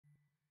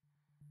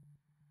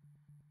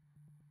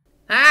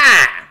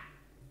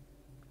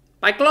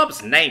By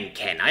Glob's name,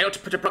 Ken, I ought to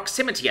put a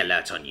proximity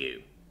alert on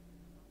you.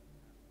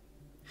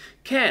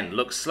 Ken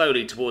looked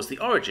slowly towards the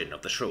origin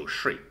of the shrill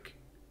shriek,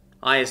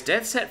 eyes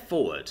dead set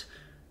forward,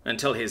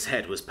 until his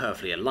head was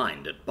perfectly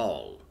aligned at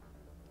Ball.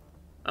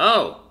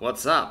 "Oh,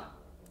 what's up?"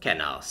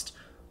 Ken asked,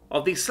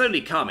 of the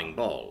slowly calming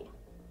Ball.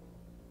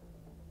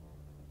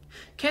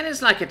 Ken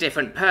is like a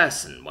different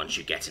person once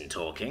you get him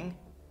talking.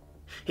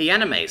 He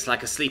animates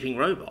like a sleeping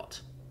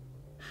robot.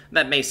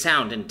 That may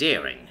sound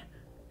endearing.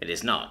 It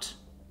is not.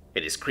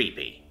 It is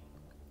creepy.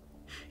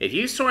 If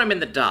you saw him in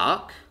the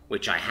dark,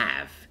 which I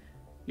have,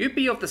 you'd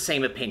be of the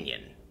same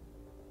opinion.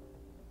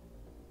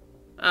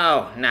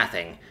 "Oh,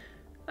 nothing.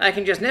 I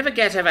can just never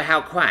get over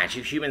how quiet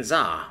you humans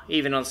are,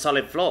 even on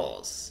solid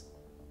floors."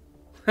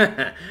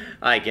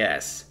 I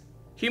guess.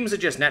 Humans are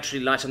just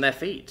naturally light on their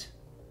feet.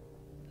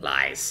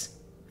 Lies.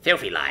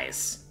 Filthy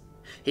lies.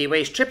 He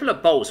weighs triple a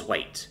Ball's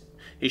weight.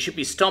 He should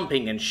be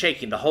stomping and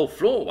shaking the whole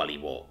floor while he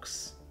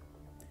walks.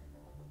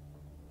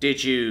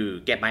 "Did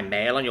you get my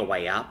mail on your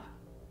way up?"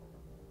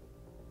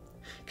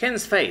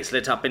 Ken's face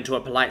lit up into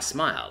a polite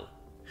smile,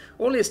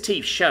 all his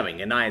teeth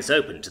showing and eyes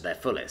open to their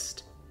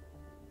fullest.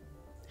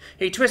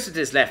 He twisted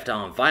his left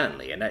arm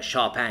violently and at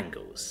sharp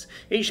angles,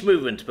 each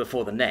movement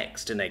before the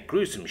next in a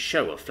gruesome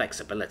show of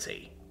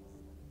flexibility.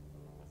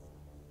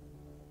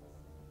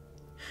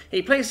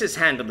 He placed his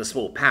hand on the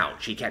small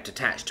pouch he kept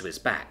attached to his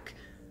back,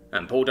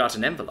 and pulled out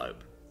an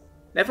envelope,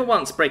 never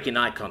once breaking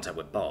eye contact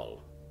with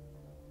Ball.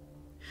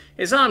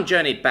 His arm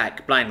journeyed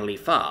back blindly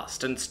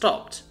fast and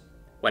stopped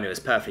when it was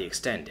perfectly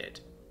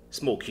extended,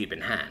 small cube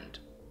in hand.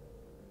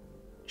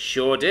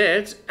 "Sure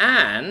did,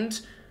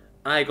 and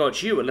I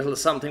got you a little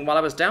something while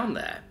I was down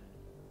there."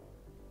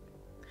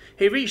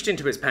 He reached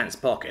into his pants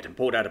pocket and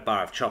pulled out a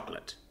bar of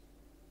chocolate.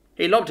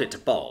 He lobbed it to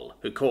Ball,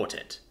 who caught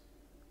it.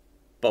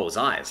 Ball's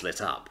eyes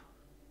lit up.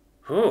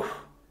 "Whew,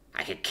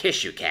 I could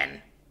kiss you,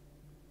 Ken."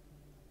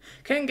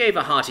 Ken gave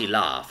a hearty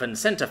laugh and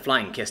sent a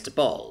flying kiss to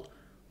Ball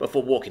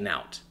before walking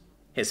out,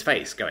 his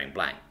face going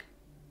blank.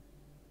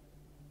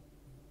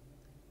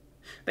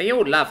 They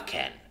all love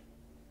Ken.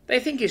 They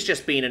think he's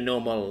just being a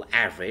normal,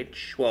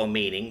 average,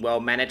 well-meaning,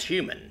 well-mannered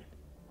human.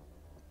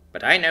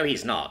 But I know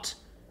he's not.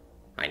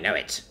 I know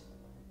it.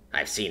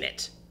 I've seen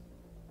it.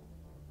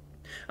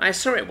 I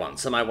saw it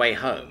once on my way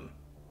home.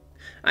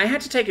 I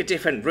had to take a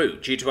different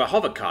route due to a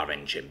hovercar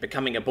engine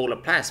becoming a ball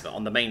of plasma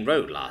on the main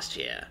road last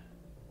year.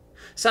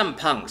 Some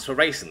punks were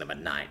racing them at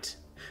night,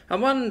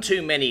 and one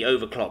too many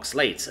overclocks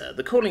later,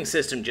 the cooling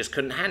system just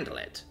couldn't handle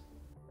it.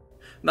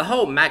 The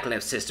whole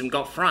maglev system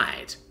got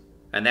fried,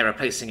 and they're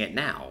replacing it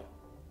now.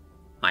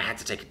 I had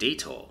to take a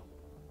detour.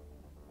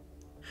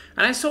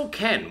 And I saw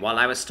Ken while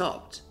I was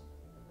stopped.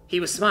 He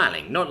was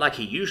smiling, not like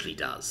he usually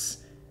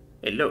does.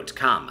 It looked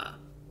calmer.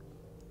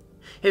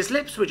 His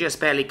lips were just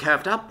barely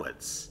curved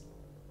upwards.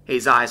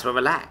 His eyes were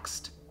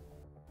relaxed.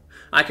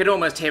 I could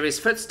almost hear his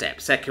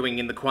footsteps echoing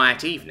in the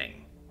quiet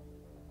evening.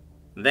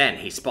 Then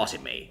he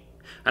spotted me,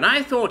 and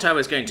I thought I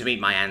was going to meet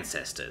my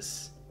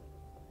ancestors.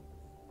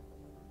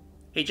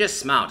 He just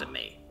smiled at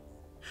me.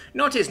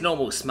 Not his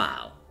normal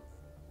smile.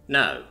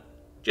 No,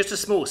 just a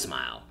small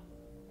smile.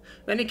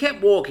 Then he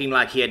kept walking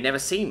like he had never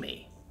seen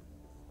me.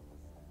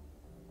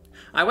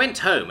 I went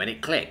home and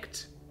it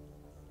clicked.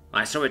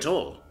 I saw it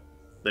all.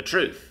 The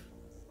truth.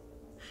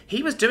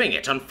 He was doing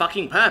it on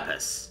fucking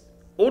purpose.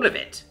 All of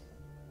it.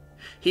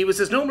 He was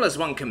as normal as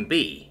one can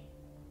be.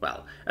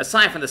 Well,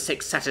 aside from the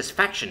sick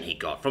satisfaction he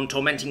got from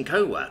tormenting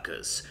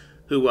co-workers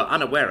who were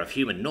unaware of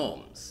human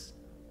norms.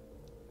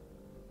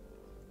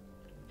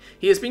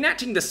 He has been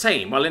acting the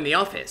same while in the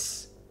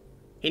office.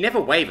 He never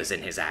wavers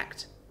in his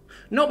act.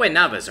 Not when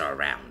others are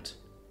around.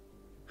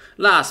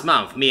 Last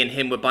month, me and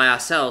him were by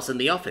ourselves in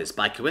the office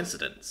by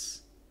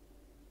coincidence.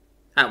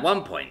 At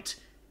one point,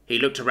 he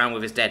looked around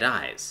with his dead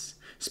eyes,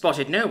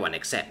 spotted no one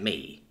except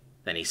me,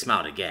 then he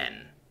smiled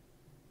again.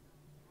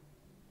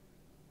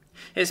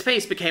 His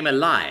face became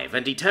alive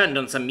and he turned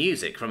on some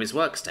music from his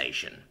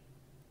workstation.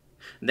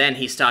 Then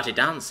he started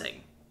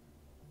dancing.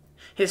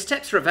 His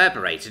steps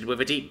reverberated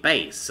with a deep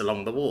bass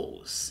along the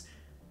walls.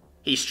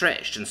 He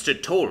stretched and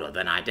stood taller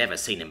than I'd ever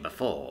seen him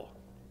before.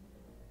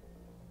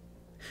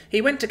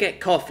 He went to get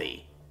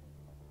coffee,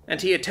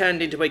 and he had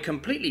turned into a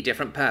completely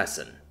different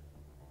person.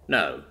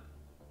 No,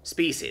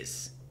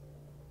 species.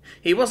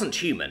 He wasn't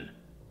human,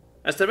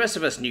 as the rest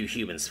of us knew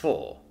humans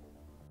for.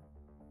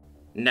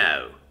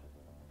 No.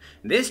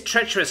 This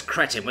treacherous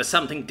cretin was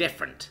something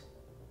different.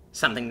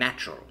 Something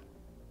natural.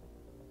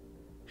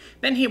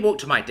 Then he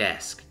walked to my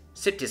desk,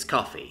 sipped his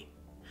coffee,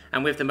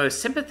 and with the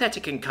most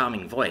sympathetic and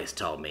calming voice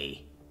told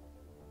me,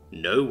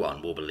 "No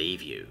one will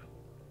believe you."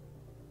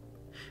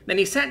 Then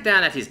he sat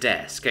down at his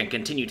desk and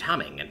continued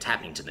humming and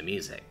tapping to the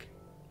music.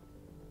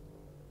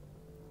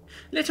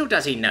 Little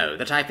does he know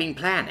that I've been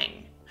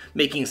planning,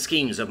 making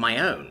schemes of my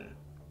own.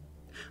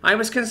 I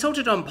was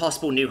consulted on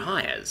possible new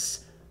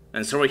hires,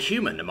 and saw a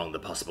human among the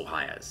possible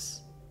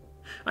hires.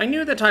 I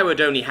knew that I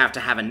would only have to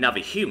have another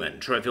human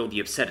to reveal the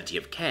absurdity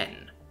of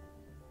Ken.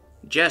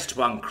 Just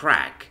one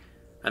crack,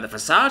 and the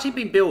facade he'd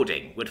been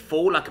building would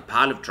fall like a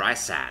pile of dry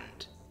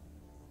sand.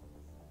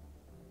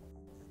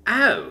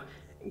 Oh,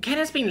 Ken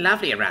has been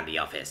lovely around the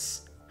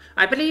office.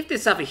 I believe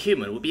this other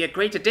human would be a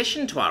great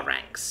addition to our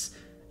ranks,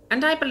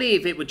 and I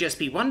believe it would just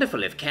be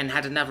wonderful if Ken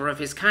had another of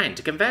his kind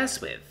to converse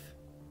with.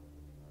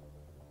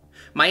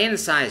 My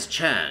insides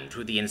churned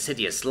with the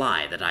insidious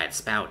lie that I had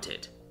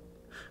spouted.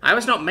 I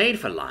was not made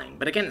for lying,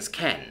 but against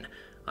Ken,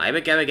 I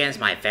would go against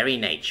my very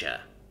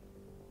nature.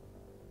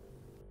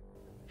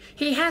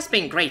 He has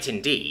been great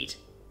indeed.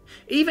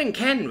 Even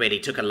Ken really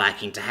took a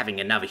liking to having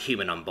another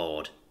human on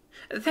board.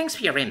 Thanks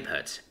for your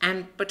input,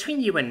 and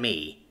between you and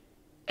me,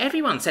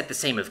 everyone said the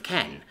same of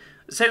Ken,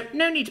 so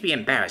no need to be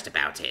embarrassed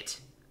about it.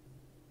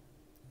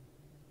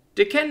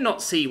 Did Ken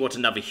not see what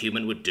another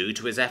human would do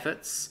to his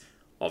efforts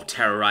of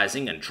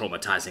terrorizing and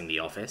traumatizing the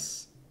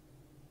office?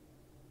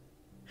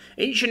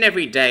 Each and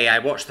every day I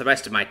watched the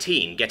rest of my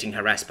team getting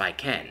harassed by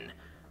Ken,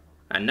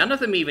 and none of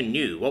them even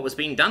knew what was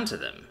being done to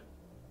them.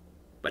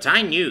 But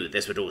I knew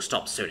this would all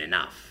stop soon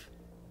enough.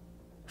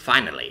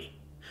 Finally,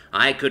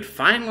 I could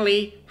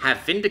finally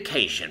have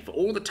vindication for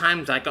all the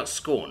times I got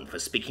scorned for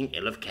speaking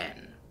ill of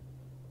Ken.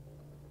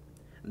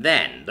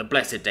 Then the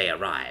blessed day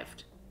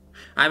arrived.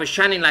 I was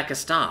shining like a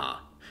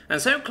star,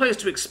 and so close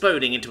to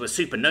exploding into a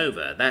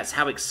supernova, that's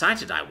how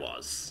excited I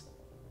was.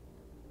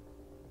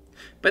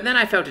 But then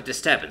I felt a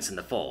disturbance in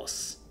the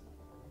force.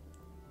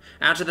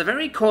 Out of the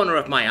very corner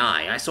of my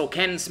eye, I saw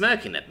Ken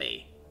smirking at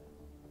me.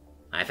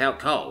 I felt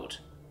cold.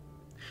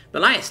 The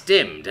lights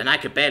dimmed and I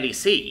could barely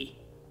see.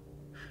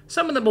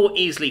 Some of the more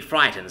easily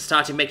frightened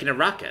started making a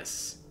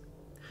ruckus.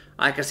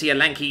 I could see a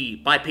lanky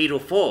bipedal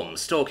form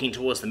stalking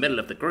towards the middle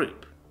of the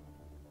group.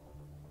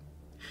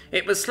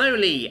 It was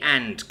slowly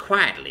and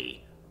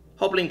quietly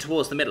hobbling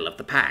towards the middle of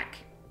the pack.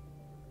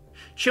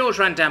 Chills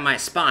ran down my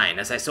spine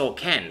as I saw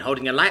Ken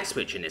holding a light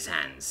switch in his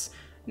hands,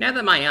 now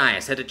that my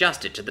eyes had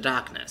adjusted to the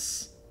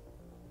darkness.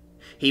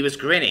 He was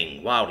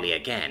grinning wildly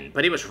again,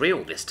 but it was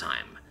real this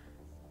time.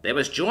 There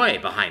was joy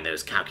behind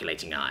those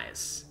calculating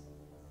eyes.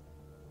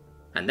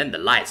 And then the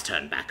lights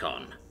turned back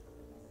on.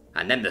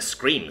 And then the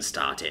screams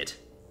started.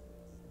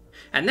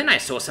 And then I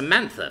saw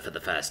Samantha for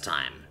the first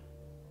time.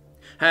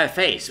 Her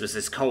face was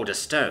as cold as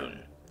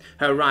stone,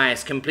 her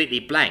eyes completely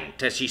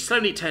blanked as she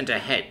slowly turned her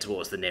head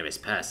towards the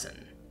nearest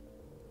person.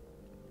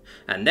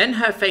 And then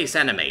her face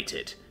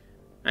animated,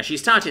 and she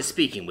started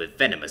speaking with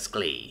venomous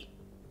glee.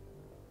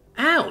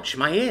 Ouch,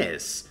 my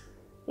ears!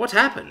 What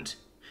happened?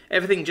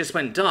 Everything just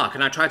went dark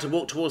and I tried to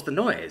walk towards the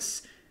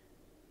noise.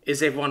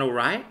 Is everyone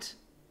alright?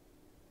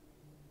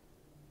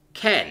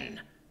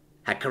 Ken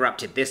had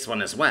corrupted this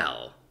one as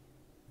well.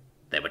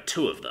 There were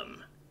two of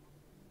them.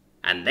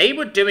 And they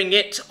were doing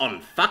it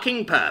on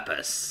fucking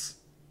purpose.